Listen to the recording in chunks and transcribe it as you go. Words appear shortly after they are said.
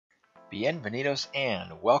Bienvenidos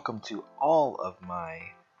and welcome to all of my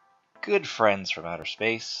good friends from outer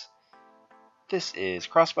space. This is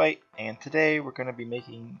Crossbite, and today we're going to be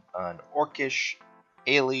making an orcish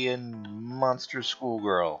alien monster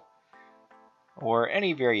schoolgirl, or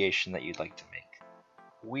any variation that you'd like to make.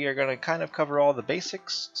 We are going to kind of cover all the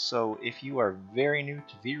basics, so if you are very new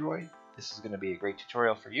to VRoid, this is going to be a great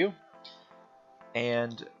tutorial for you.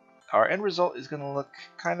 And our end result is going to look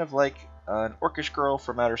kind of like an orcish girl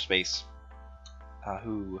from outer space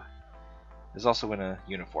who is also in a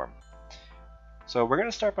uniform. So we're going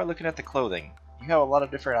to start by looking at the clothing. You have a lot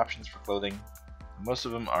of different options for clothing. Most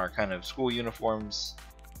of them are kind of school uniforms.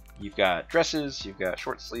 You've got dresses, you've got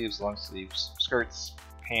short sleeves, long sleeves, skirts,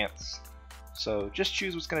 pants. So just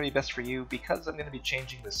choose what's going to be best for you. Because I'm going to be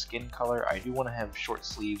changing the skin color, I do want to have short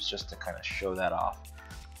sleeves just to kind of show that off.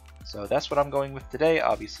 So that's what I'm going with today.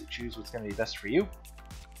 Obviously choose what's going to be best for you.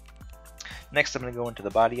 Next I'm going to go into the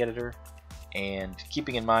body editor, and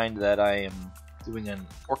keeping in mind that I am doing an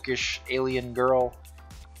orcish alien girl,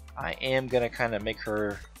 I am going to kind of make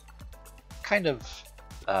her kind of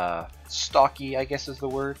stocky, I guess is the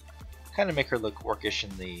word. Kind of make her look orcish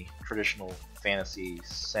in the traditional fantasy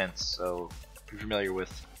sense. So if you're familiar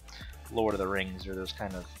with Lord of the Rings or those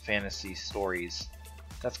kind of fantasy stories,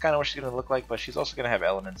 that's kind of what she's going to look like, but she's also going to have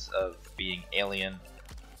elements of being alien.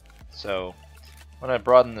 So I'm going to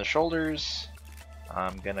broaden the shoulders.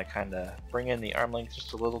 I'm going to kind of bring in the arm length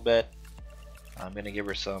just a little bit. I'm going to give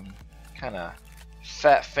her some kind of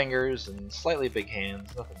fat fingers and slightly big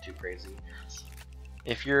hands, nothing too crazy.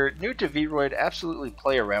 If you're new to VRoid, absolutely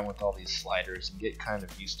play around with all these sliders and get kind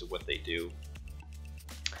of used to what they do.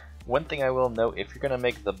 One thing I will note, if you're going to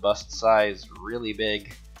make the bust size really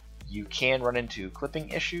big, you can run into clipping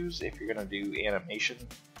issues if you're going to do animation.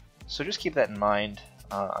 So just keep that in mind.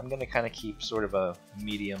 I'm going to kind of keep sort of a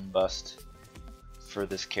medium bust for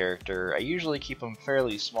this character. I usually keep them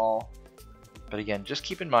fairly small, but again, just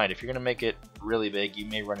keep in mind, if you're going to make it really big, you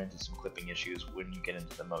may run into some clipping issues when you get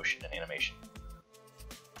into the motion and animation.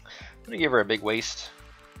 I'm going to give her a big waist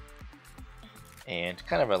and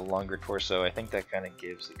kind of a longer torso. I think that kind of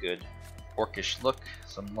gives a good orcish look.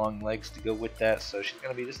 Some long legs to go with that, so she's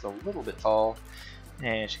going to be just a little bit tall,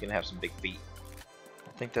 and she's going to have some big feet.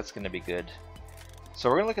 I think that's going to be good. So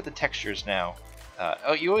we're going to look at the textures now.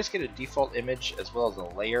 You always get a default image as well as a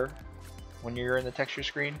layer when you're in the texture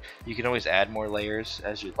screen. You can always add more layers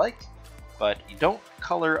as you'd like, but you don't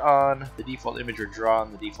color on the default image or draw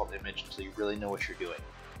on the default image until you really know what you're doing.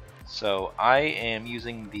 So I am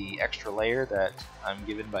using the extra layer that I'm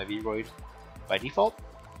given by VRoid by default,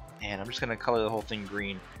 and I'm just going to color the whole thing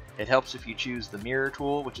green. It helps if you choose the mirror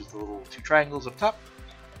tool, which is the little two triangles up top,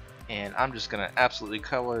 and I'm just going to absolutely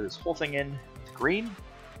color this whole thing in with green.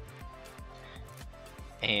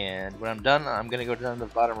 And when I'm done, I'm going to go down to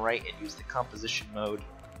the bottom right and use the composition mode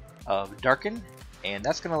of darken, and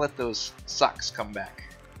that's going to let those socks come back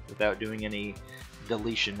without doing any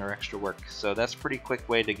deletion or extra work. So that's a pretty quick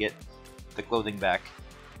way to get the clothing back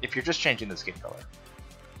if you're just changing the skin color.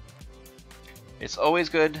 It's always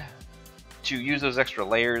good to use those extra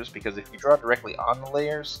layers, because if you draw directly on the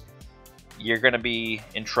layers, you're going to be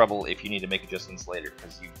in trouble if you need to make adjustments later,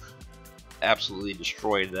 because you've absolutely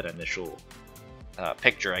destroyed that initial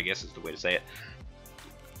picture, I guess is the way to say it.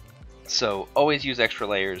 So always use extra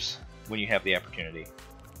layers when you have the opportunity.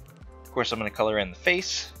 Of course, I'm going to color in the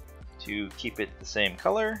face to keep it the same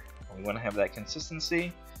color. We want to have that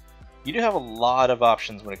consistency. You do have a lot of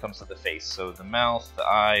options when it comes to the face. So the mouth, the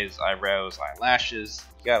eyes, eyebrows, eyelashes,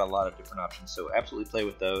 you got a lot of different options, so absolutely play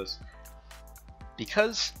with those.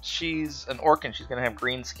 Because she's an orc and she's going to have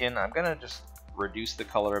green skin, I'm going to just reduce the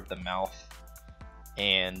color of the mouth,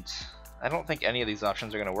 and I don't think any of these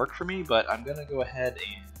options are going to work for me, but I'm going to go ahead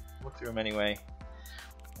and look through them anyway.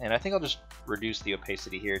 And I think I'll just reduce the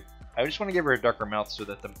opacity here. I just want to give her a darker mouth so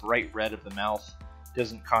that the bright red of the mouth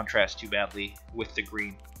doesn't contrast too badly with the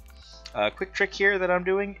green. Quick trick here that I'm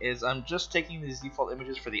doing is I'm just taking these default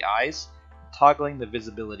images for the eyes, toggling the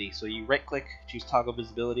visibility. So you right click, choose toggle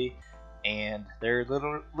visibility, and they're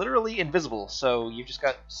literally invisible, so you've just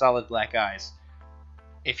got solid black eyes.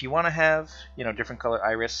 If you want to have, different color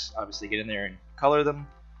iris, obviously get in there and color them,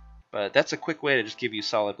 but that's a quick way to just give you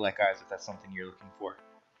solid black eyes if that's something you're looking for.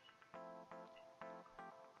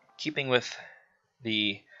 Keeping with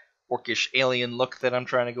the orcish alien look that I'm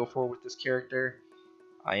trying to go for with this character,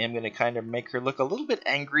 I am going to kind of make her look a little bit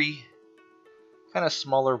angry, kind of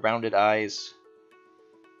smaller rounded eyes,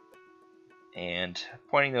 and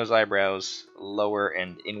pointing those eyebrows lower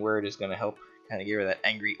and inward is going to help kind of give her that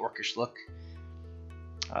angry orcish look.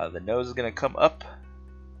 The nose is going to come up,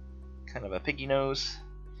 kind of a piggy nose.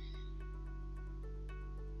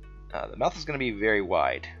 The mouth is going to be very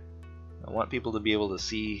wide. I want people to be able to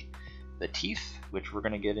see the teeth, which we're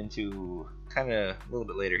going to get into kind of a little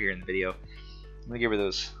bit later here in the video. I'm going to give her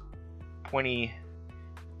those pointy,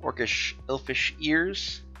 orcish, elfish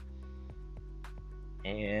ears.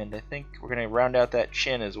 And I think we're going to round out that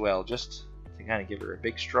chin as well, just to kind of give her a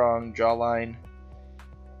big, strong jawline.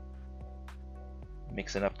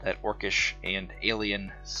 Mixing up that orcish and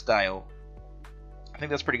alien style. I think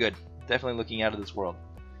that's pretty good. Definitely looking out of this world.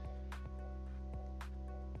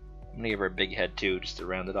 I'm going to give her a big head too, just to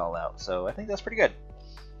round it all out. So I think that's pretty good.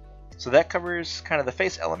 So that covers kind of the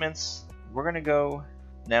face elements. We're going to go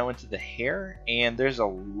now into the hair, and there's a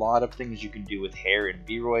lot of things you can do with hair in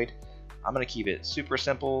VRoid. I'm going to keep it super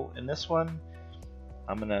simple in this one.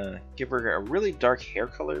 I'm going to give her a really dark hair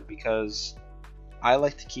color because I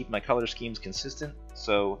like to keep my color schemes consistent.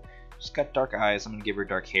 So she's got dark eyes. I'm going to give her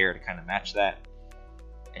dark hair to kind of match that.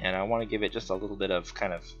 And I want to give it just a little bit of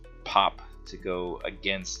kind of pop to go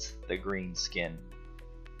against the green skin,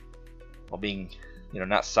 while being, you know,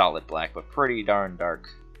 not solid black, but pretty darn dark.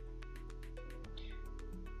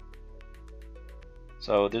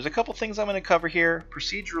 So there's a couple things I'm going to cover here.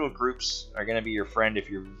 Procedural groups are going to be your friend if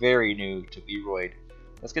you're very new to VRoid.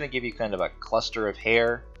 That's going to give you kind of a cluster of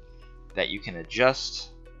hair that you can adjust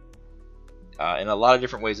in a lot of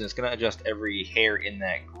different ways, and it's going to adjust every hair in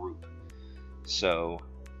that group. So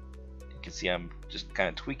you can see I'm just kind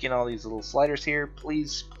of tweaking all these little sliders here.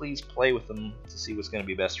 Please play with them to see what's going to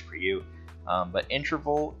be best for you. But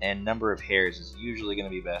interval and number of hairs is usually going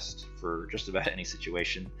to be best for just about any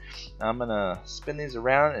situation. I'm going to spin these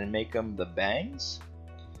around and make them the bangs.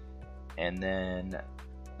 And then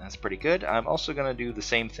that's pretty good. I'm also going to do the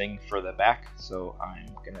same thing for the back. So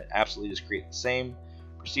I'm going to absolutely just create the same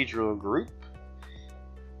procedural group.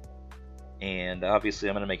 And obviously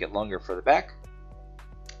I'm going to make it longer for the back.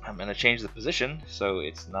 I'm going to change the position so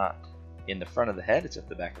it's not in the front of the head, it's at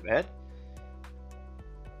the back of the head.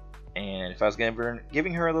 And if I was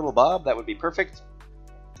giving her a little bob, that would be perfect.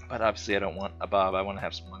 But obviously I don't want a bob, I want to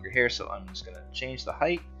have some longer hair, so I'm just going to change the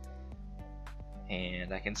height.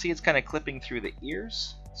 And I can see it's kind of clipping through the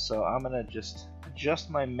ears, so I'm going to just adjust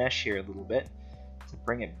my mesh here a little bit to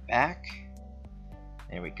bring it back.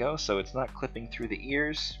 There we go, so it's not clipping through the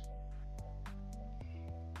ears.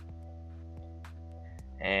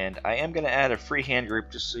 And I am going to add a freehand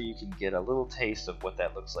group just so you can get a little taste of what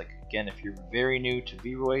that looks like. Again, if you're very new to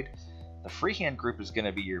VRoid, the freehand group is going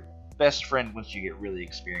to be your best friend once you get really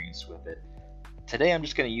experienced with it. Today I'm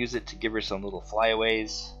just going to use it to give her some little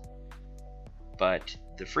flyaways, but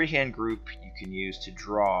the freehand group you can use to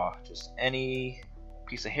draw just any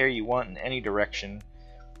piece of hair you want in any direction,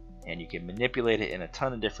 and you can manipulate it in a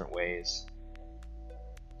ton of different ways.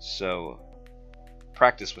 So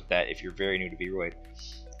practice with that if you're very new to VRoid.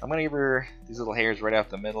 I'm going to give her these little hairs right out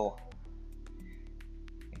the middle.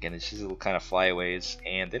 Again, it's just little kind of flyaways,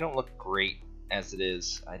 and they don't look great as it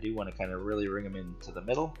is. I do want to kind of really bring them into the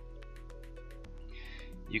middle.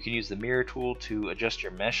 You can use the mirror tool to adjust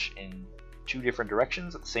your mesh in 2 different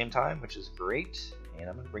directions at the same time, which is great. And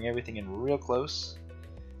I'm going to bring everything in real close,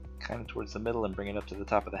 kind of towards the middle, and bring it up to the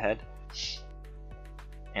top of the head.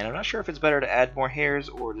 And I'm not sure if it's better to add more hairs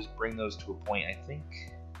or just bring those to a point. I think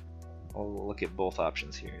I'll look at both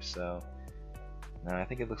options here. So now I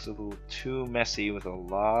think it looks a little too messy with a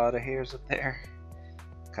lot of hairs up there.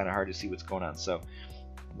 Kind of hard to see what's going on. So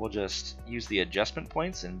we'll just use the adjustment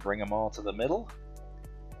points and bring them all to the middle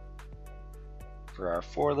for our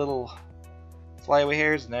 4 little flyaway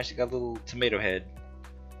hairs. And now she's got a little tomato head,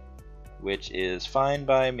 which is fine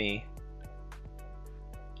by me.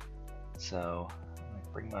 So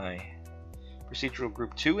bring my procedural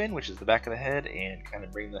group 2 in, which is the back of the head, and kind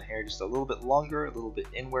of bring the hair just a little bit longer, a little bit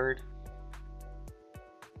inward.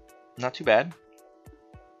 Not too bad.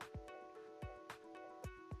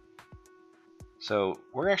 So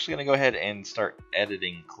we're actually going to go ahead and start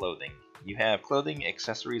editing clothing. You have clothing,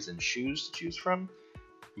 accessories, and shoes to choose from.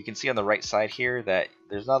 You can see on the right side here that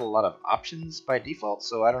there's not a lot of options by default,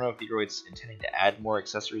 so I don't know if VRoid's intending to add more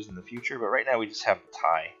accessories in the future, but right now we just have the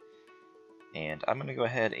tie. And I'm going to go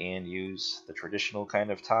ahead and use the traditional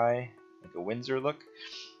kind of tie, like a Windsor look,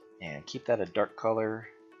 and keep that a dark color.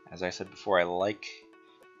 As I said before, I like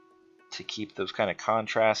to keep those kind of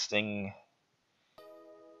contrasting,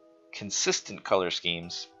 consistent color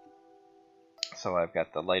schemes. So I've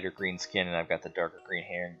got the lighter green skin and I've got the darker green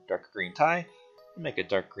hair and darker green tie. I'll make a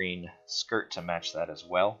dark green skirt to match that as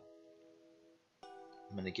well.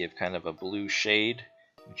 I'm going to give kind of a blue shade,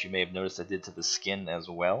 which you may have noticed I did to the skin as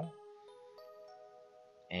well.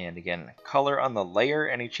 And again, color on the layer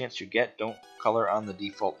any chance you get. Don't color on the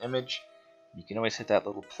default image. You can always hit that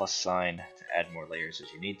little plus sign to add more layers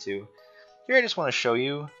as you need to. Here I just want to show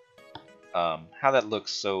you how that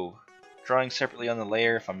looks. So drawing separately on the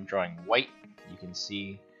layer, if I'm drawing white, you can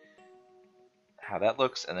see how that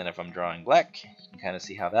looks, and then if I'm drawing black, you can kind of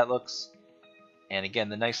see how that looks. And again,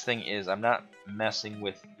 the nice thing is I'm not messing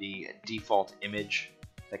with the default image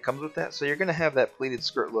that comes with that, so you're going to have that pleated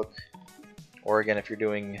skirt look. Or again, if you're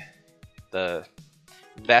doing the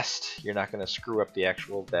vest, you're not going to screw up the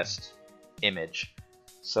actual vest image.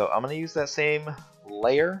 So I'm going to use that same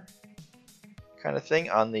layer kind of thing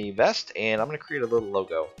on the vest, and I'm going to create a little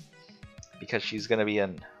logo because she's going to be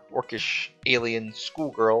an orcish alien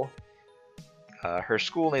schoolgirl. Her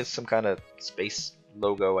school needs some kind of space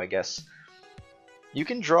logo, I guess. You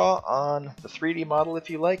can draw on the 3D model if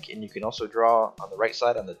you like, and you can also draw on the right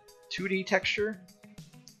side on the 2D texture.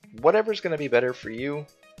 Whatever's going to be better for you.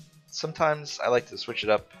 Sometimes I like to switch it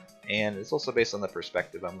up, and it's also based on the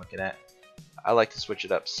perspective I'm looking at. I like to switch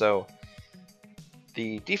it up. So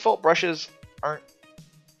the default brushes aren't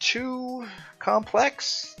too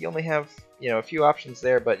complex. You only have, a few options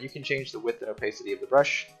there, but you can change the width and opacity of the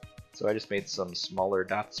brush. So I just made some smaller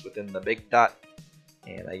dots within the big dot,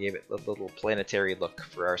 and I gave it a little planetary look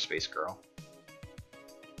for our space girl.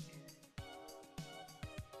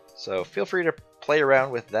 So feel free to play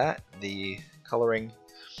around with that, the coloring.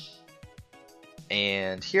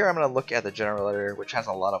 And here I'm going to look at the general editor, which has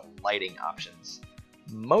a lot of lighting options.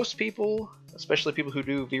 Most people, especially people who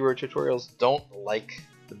do VRoid tutorials, don't like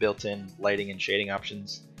the built-in lighting and shading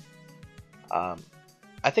options.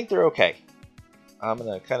 I think they're okay. I'm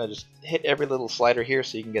going to kind of just hit every little slider here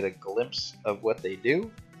so you can get a glimpse of what they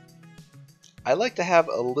do. I like to have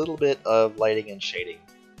a little bit of lighting and shading.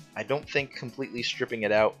 I don't think completely stripping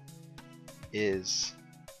it out is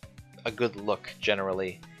a good look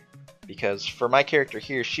generally, because for my character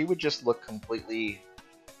here, she would just look completely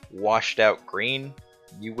washed out green.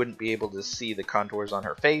 You wouldn't be able to see the contours on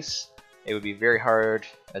her face. It would be very hard,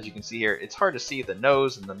 as you can see here, it's hard to see the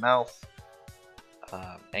nose and the mouth.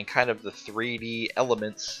 And kind of the 3D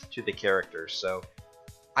elements to the character. So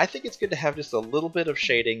I think it's good to have just a little bit of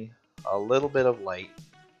shading, a little bit of light.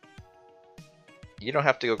 You don't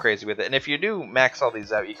have to go crazy with it. And if you do max all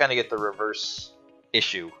these out, you kind of get the reverse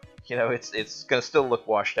issue. It's going to still look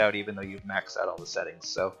washed out even though you've maxed out all the settings.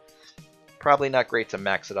 So probably not great to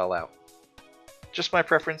max it all out. Just my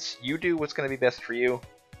preference. You do what's going to be best for you.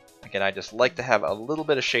 Again, I just like to have a little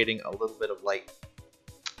bit of shading, a little bit of light.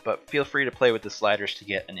 But feel free to play with the sliders to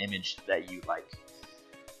get an image that you like.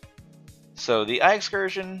 So the eye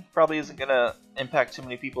excursion probably isn't going to impact too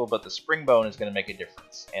many people, but the spring bone is going to make a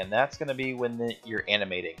difference. And that's going to be when you're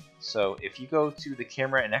animating. So if you go to the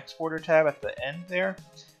camera and exporter tab at the end there,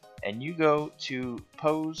 and you go to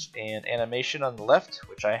pose and animation on the left,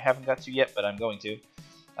 which I haven't got to yet, but I'm going to.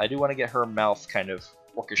 I do want to get her mouth kind of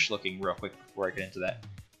orcish looking real quick before I get into that.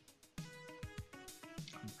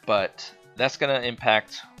 But that's going to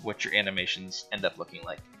impact what your animations end up looking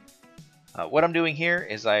like. What I'm doing here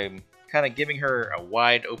is I'm kind of giving her a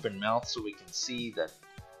wide open mouth so we can see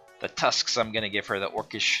the tusks I'm going to give her, the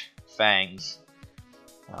orcish fangs.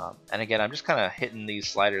 And again, I'm just kind of hitting these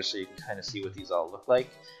sliders so you can kind of see what these all look like.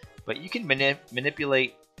 But you can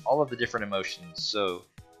manipulate all of the different emotions, so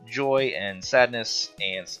joy and sadness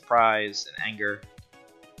and surprise and anger,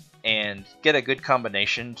 and get a good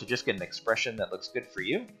combination to just get an expression that looks good for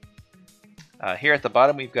you. Here at the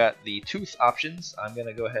bottom we've got the tooth options. I'm going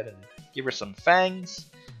to go ahead and give her some fangs.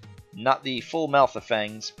 Not the full mouth of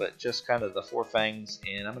fangs, but just kind of the 4 fangs,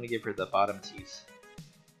 and I'm going to give her the bottom teeth.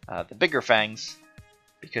 The bigger fangs,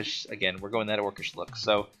 because again, we're going that orcish look.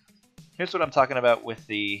 So here's what I'm talking about with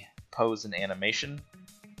the pose and animation.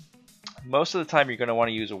 Most of the time you're going to want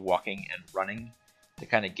to use a walking and running to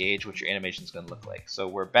kind of gauge what your animation is going to look like. So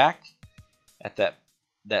we're back at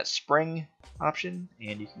that spring option,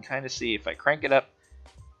 and you can kind of see if I crank it up,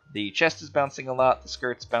 the chest is bouncing a lot, the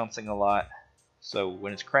skirt's bouncing a lot. So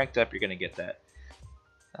when it's cranked up, you're going to get that.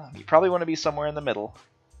 You probably want to be somewhere in the middle,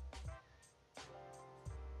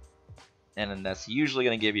 and then that's usually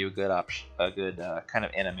going to give you a good kind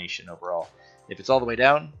of animation overall. If it's all the way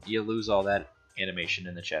down, you lose all that animation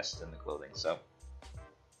in the chest and the clothing. So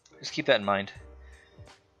just keep that in mind.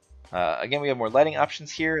 Again, we have more lighting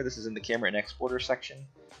options here. This is in the camera and exporter section.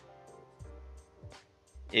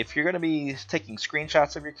 If you're going to be taking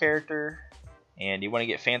screenshots of your character and you want to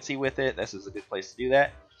get fancy with it, this is a good place to do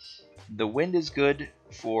that. The wind is good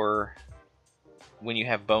for when you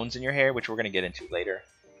have bones in your hair, which we're going to get into later.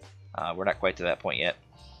 We're not quite to that point yet.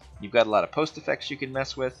 You've got a lot of post effects you can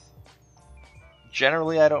mess with.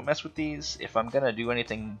 Generally, I don't mess with these. If I'm going to do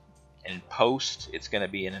anything in post, it's going to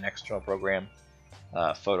be in an external program.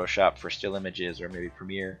 Photoshop for still images, or maybe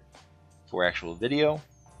Premiere for actual video.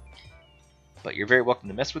 But you're very welcome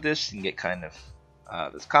to mess with this. You can get kind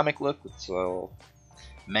of this comic look with little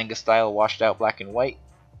manga style washed out black and white.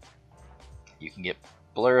 You can get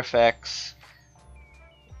blur effects.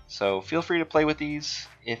 So feel free to play with these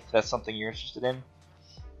if that's something you're interested in.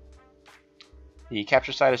 The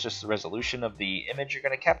capture side is just the resolution of the image you're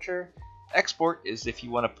going to capture. Export is if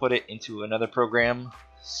you want to put it into another program,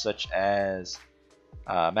 such as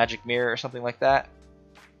Magic Mirror or something like that.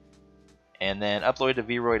 And then upload to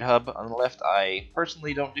VRoid Hub on the left. I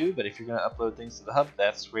personally don't do, but if you're going to upload things to the hub,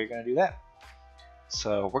 that's where you're going to do that.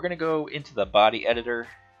 So we're going to go into the body editor,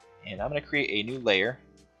 and I'm going to create a new layer.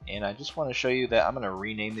 And I just want to show you that I'm going to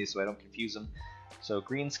rename these so I don't confuse them. So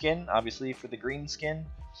green skin, obviously for the green skin.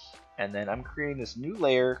 And then I'm creating this new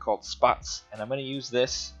layer called spots, and I'm going to use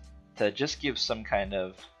this to just give some kind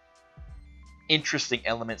of interesting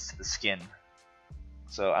elements to the skin.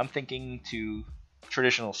 So I'm thinking to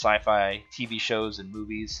traditional sci-fi TV shows and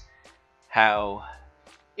movies, how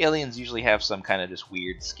aliens usually have some kind of just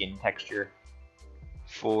weird skin texture.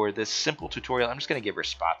 For this simple tutorial, I'm just going to give her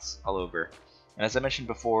spots all over. And as I mentioned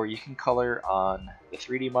before, you can color on the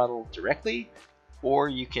 3D model directly, or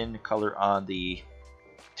you can color on the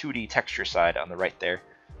 2D texture side on the right there.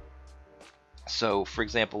 So for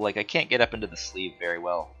example, like I can't get up into the sleeve very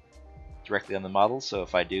well directly on the model, so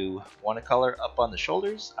if I do want to color up on the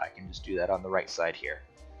shoulders, I can just do that on the right side here.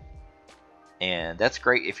 And that's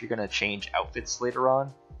great if you're going to change outfits later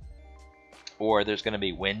on, or there's going to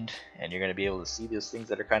be wind and you're going to be able to see those things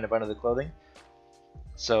that are kind of under the clothing.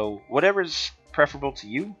 So whatever's preferable to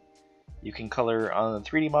you, you can color on the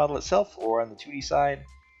 3D model itself or on the 2D side.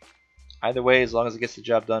 Either way, as long as it gets the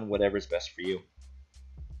job done, whatever's best for you.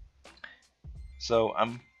 So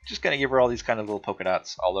I'm just going to give her all these kind of little polka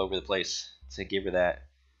dots all over the place to give her that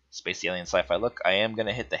space alien sci-fi look. I am going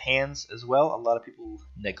to hit the hands as well. A lot of people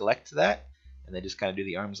neglect that, and they just kind of do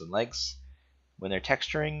the arms and legs when they're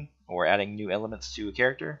texturing or adding new elements to a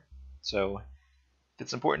character. So if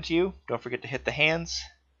it's important to you, don't forget to hit the hands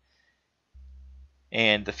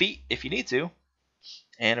and the feet if you need to.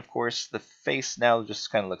 And of course the face now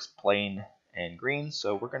just kind of looks plain and green,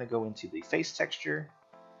 so we're going to go into the face texture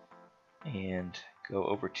and go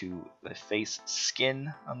over to the face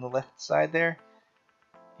skin on the left side there,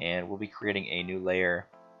 and we'll be creating a new layer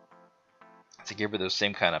to give her those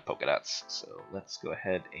same kind of polka dots. So let's go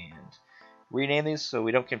ahead and rename these so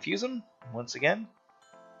we don't confuse them once again.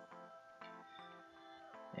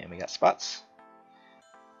 And we got spots.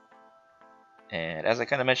 And as I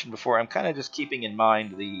kind of mentioned before, I'm kind of just keeping in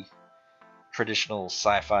mind the traditional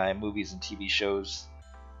sci-fi movies and TV shows.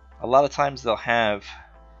 A lot of times they'll have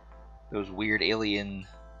those weird alien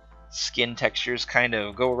skin textures kind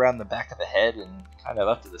of go around the back of the head and kind of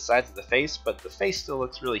up to the sides of the face, but the face still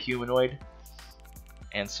looks really humanoid.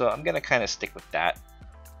 And so I'm going to kind of stick with that.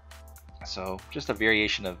 So just a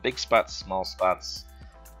variation of big spots, small spots,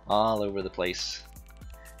 all over the place.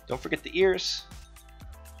 Don't forget the ears.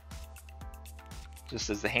 Just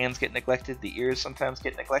as the hands get neglected, the ears sometimes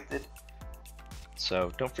get neglected.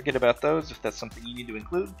 So don't forget about those if that's something you need to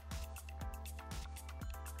include.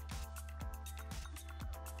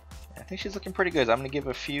 I think she's looking pretty good. I'm going to give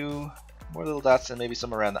a few more little dots and maybe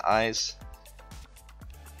some around the eyes.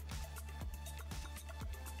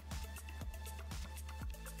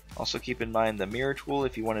 Also keep in mind the mirror tool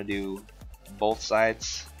if you want to do both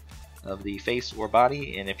sides of the face or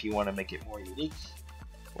body, and if you want to make it more unique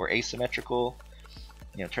or asymmetrical,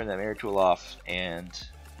 turn that mirror tool off and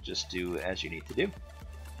just do as you need to do.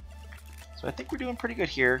 So I think we're doing pretty good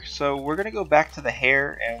here. So we're going to go back to the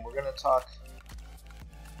hair, and we're going to talk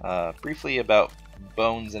briefly about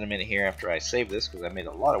bones in a minute here after I save this, because I made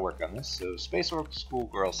a lot of work on this. So Space Orc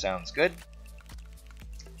Schoolgirl sounds good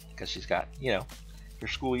because she's got, her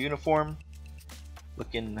school uniform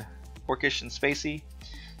looking orcish and spacey.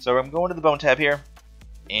 So I'm going to the bone tab here,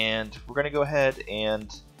 and we're going to go ahead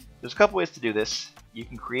and there's a couple ways to do this. You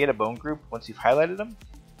can create a bone group once you've highlighted them,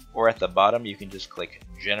 or at the bottom you can just click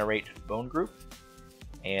generate bone group,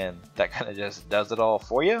 and that kind of just does it all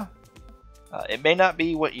for you. It may not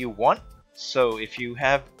be what you want, so if you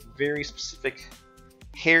have very specific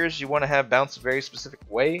hairs you want to have bounce a very specific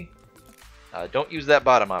way, don't use that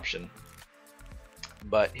bottom option.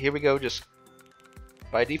 But here we go, just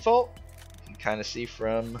by default you can kind of see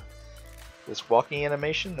from this walking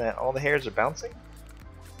animation that all the hairs are bouncing.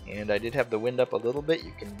 And I did have the wind up a little bit.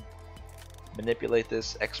 You can manipulate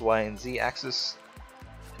this X, Y, and Z axis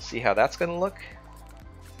to see how that's going to look.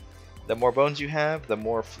 The more bones you have, the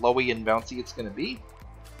more flowy and bouncy it's going to be.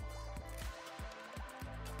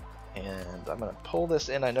 And I'm going to pull this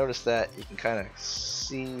in. I noticed that you can kind of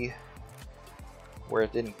see where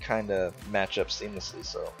it didn't kind of match up seamlessly,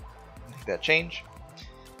 so make that change.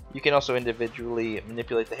 You can also individually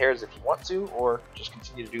manipulate the hairs if you want to, or just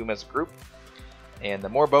continue to do them as a group. And the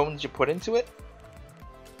more bones you put into it,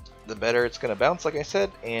 the better it's going to bounce, like I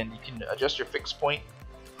said. And you can adjust your fixed point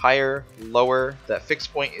higher, lower. That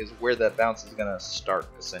fixed point is where that bounce is going to start,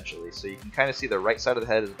 essentially. So you can kind of see the right side of the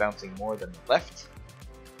head is bouncing more than the left.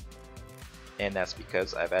 And that's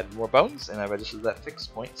because I've added more bones and I've adjusted that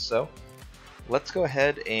fixed point. So let's go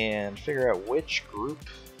ahead and figure out which group.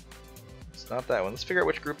 It's not that one. Let's figure out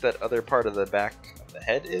which group that other part of the back of the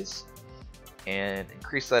head is and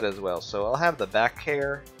increase that as well. So I'll have the back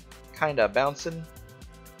hair kind of bouncing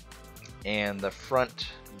and the front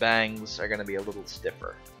bangs are going to be a little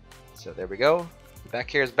stiffer. So there we go. The back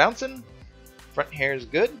hair is bouncing, front hair is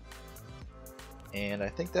good, and I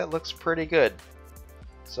think that looks pretty good.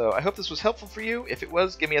 So I hope this was helpful for you. If it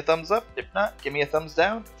was, give me a thumbs up. If not, give me a thumbs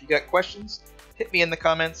down. If you got questions, hit me in the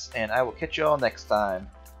comments, and I will catch you all next time.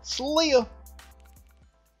 See ya!